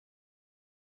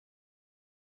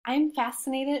I am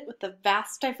fascinated with the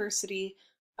vast diversity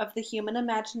of the human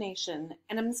imagination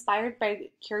and am inspired by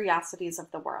curiosities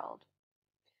of the world.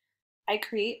 I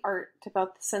create art to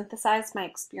both synthesize my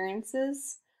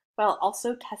experiences while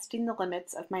also testing the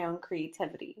limits of my own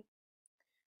creativity.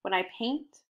 When I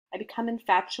paint, I become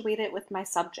infatuated with my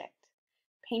subject,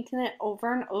 painting it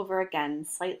over and over again,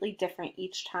 slightly different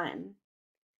each time.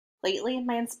 Lately,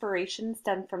 my inspiration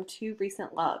stemmed from two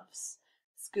recent loves: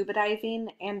 scuba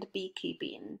diving and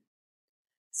beekeeping.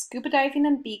 Scuba diving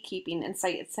and beekeeping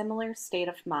incite a similar state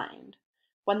of mind,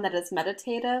 one that is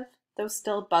meditative, though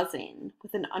still buzzing,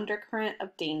 with an undercurrent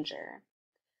of danger.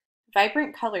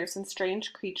 Vibrant colors and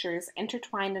strange creatures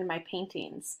intertwine in my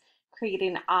paintings,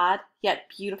 creating odd yet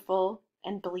beautiful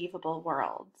and believable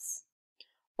worlds.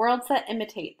 Worlds that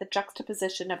imitate the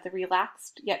juxtaposition of the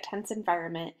relaxed yet tense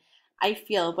environment I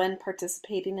feel when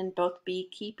participating in both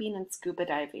beekeeping and scuba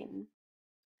diving.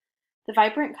 The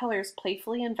vibrant colors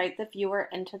playfully invite the viewer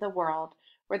into the world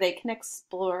where they can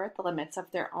explore the limits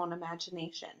of their own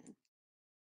imagination.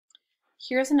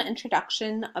 Here's an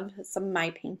introduction of some of my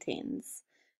paintings.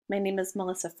 My name is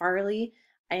Melissa Farley.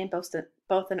 I am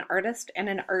both an artist and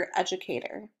an art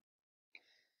educator.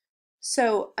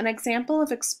 So, an example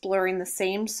of exploring the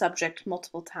same subject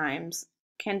multiple times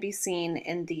can be seen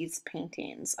in these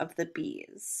paintings of the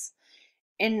bees.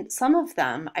 In some of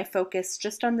them, I focus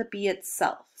just on the bee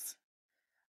itself.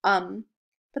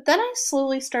 But then I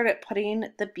slowly started putting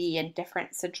the bee in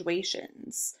different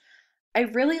situations. I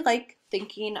really like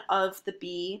thinking of the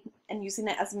bee and using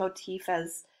it as a motif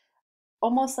as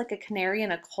almost like a canary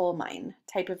in a coal mine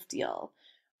type of deal,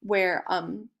 where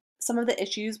some of the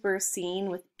issues we're seeing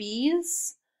with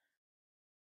bees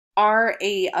are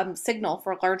a signal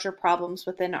for larger problems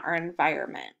within our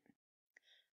environment.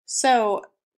 So,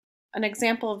 an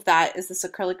example of that is this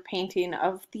acrylic painting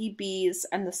of the bees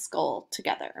and the skull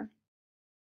together.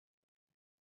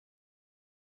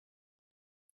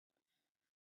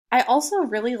 I also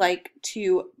really like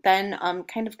to then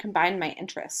kind of combine my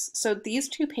interests. So these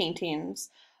two paintings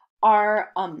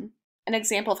are an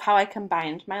example of how I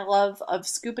combined my love of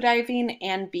scuba diving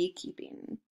and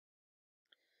beekeeping.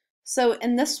 So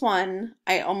in this one,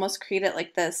 I almost created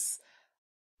like this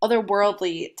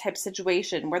otherworldly type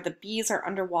situation where the bees are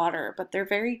underwater, but they're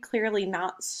very clearly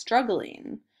not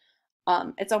struggling.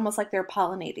 It's almost like they're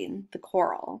pollinating the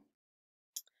coral.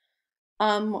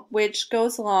 Which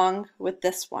goes along with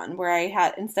this one where I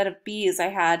had, instead of bees, I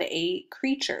had a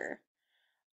creature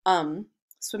um,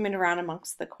 swimming around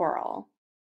amongst the coral.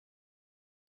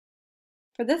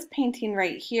 For this painting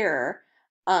right here,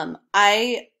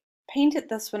 I painted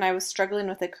this when I was struggling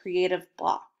with a creative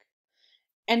block.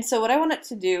 And so what I wanted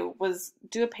to do was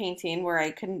do a painting where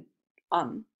I can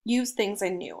use things I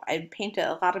knew. I'd painted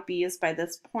a lot of bees by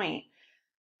this point.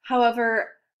 However,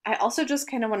 I also just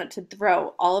kind of wanted to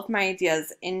throw all of my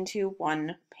ideas into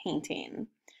one painting.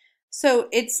 So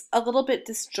it's a little bit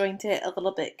disjointed, a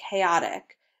little bit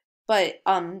chaotic, but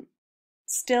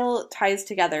still ties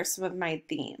together some of my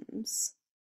themes.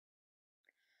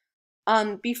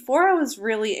 Before I was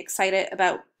really excited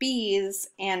about bees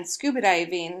and scuba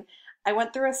diving, I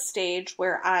went through a stage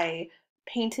where I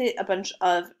painted a bunch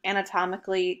of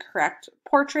anatomically correct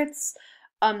portraits,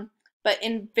 um, but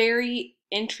in very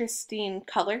interesting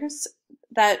colors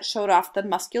that showed off the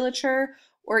musculature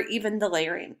or even the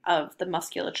layering of the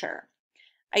musculature.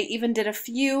 I even did a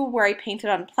few where I painted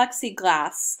on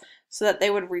plexiglass so that they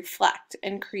would reflect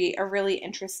and create a really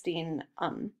interesting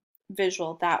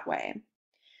visual that way.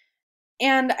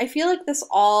 And I feel like this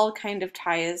all kind of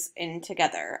ties in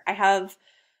together. I have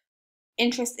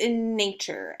interest in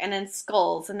nature and in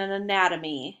skulls and in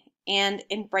anatomy and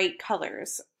in bright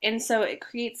colors. And so it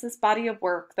creates this body of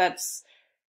work that's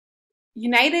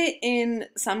united in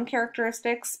some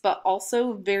characteristics, but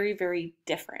also very, very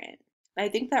different. And I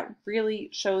think that really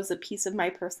shows a piece of my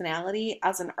personality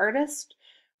as an artist,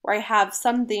 where I have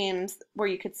some themes where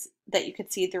you could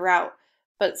see throughout,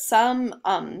 but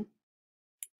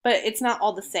but it's not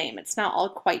all the same. It's not all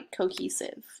quite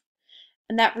cohesive.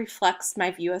 And that reflects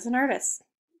my view as an artist.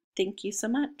 Thank you so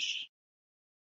much.